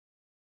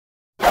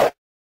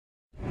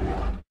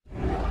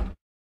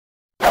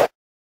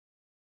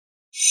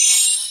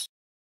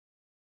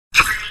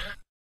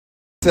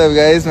What's up,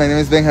 guys? My name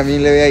is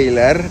Benjamin Levy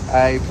Aguilar.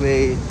 I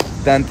play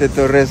Dante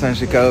Torres on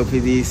Chicago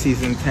PD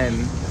Season 10.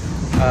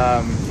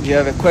 If you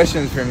have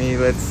questions for me,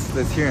 let's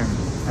hear them.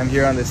 I'm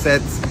here on the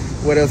set.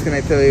 What else can I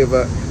tell you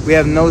about? We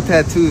have no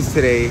tattoos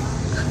today,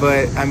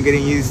 but I'm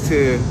getting used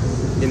to,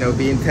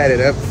 being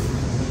tatted up.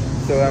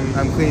 So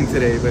I'm clean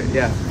today, but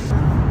yeah.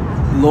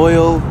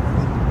 Loyal.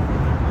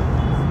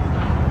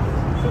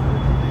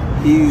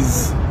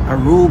 He's a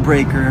rule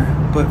breaker,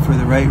 but for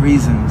the right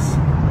reasons.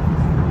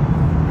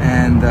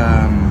 And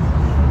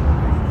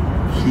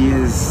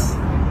he's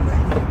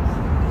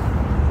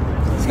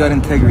got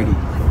integrity.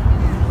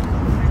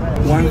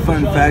 One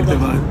fun fact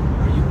about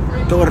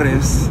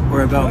Torres,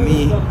 or about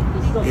me,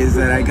 is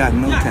that I got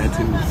no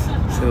tattoos.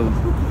 So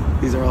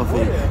these are all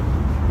fake.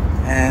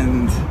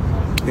 And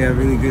we have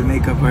really good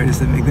makeup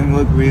artists that make them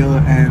look real,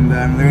 and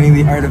I'm learning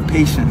the art of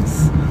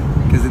patience,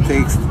 because it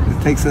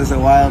takes us a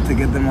while to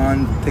get them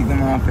on, take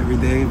them off every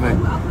day, but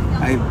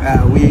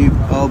we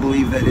all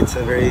believe that it's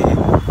a very big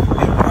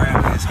part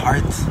of his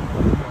heart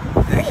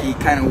that he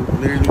kind of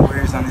literally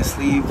wears on his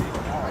sleeve,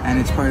 and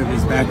it's part of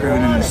his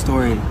background and his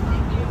story.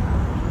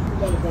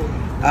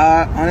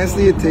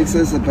 Honestly, it takes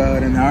us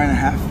about an hour and a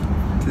half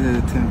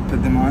to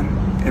put them on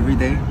every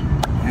day,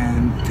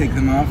 and take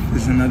them off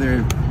is a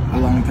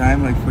long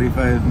time, like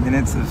 45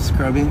 minutes of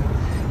scrubbing,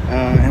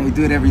 and we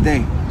do it every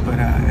day, but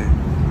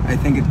I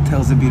think it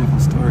tells a beautiful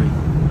story.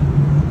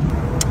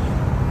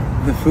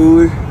 The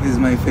food is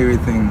my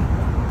favorite thing.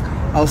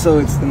 Also,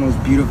 it's the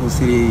most beautiful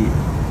city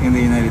in the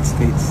United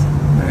States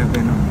that I've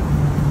been on.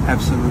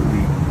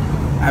 Absolutely.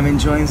 I'm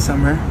enjoying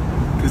summer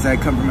because I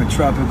come from a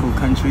tropical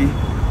country.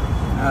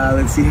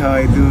 Let's see how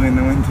I do in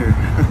the winter.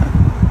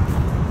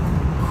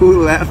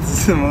 Who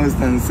laughs the most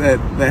on set?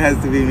 That has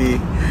to be me.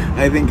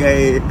 I think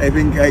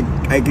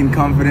I can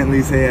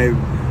confidently say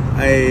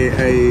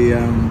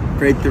I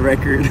break the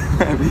record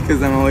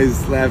because I'm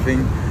always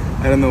laughing.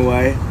 I don't know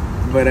why.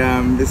 But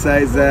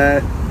besides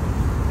that,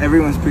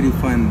 everyone's pretty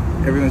fun.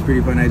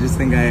 I just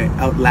think I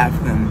outlaugh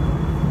them.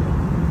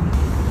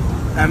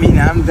 I mean,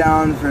 I'm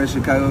down for a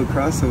Chicago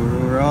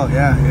crossover overall.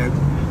 Yeah.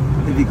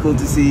 It'd be cool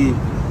to see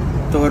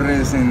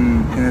Torres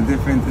in a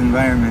different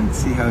environment,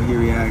 see how he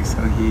reacts,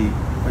 how he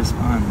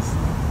responds.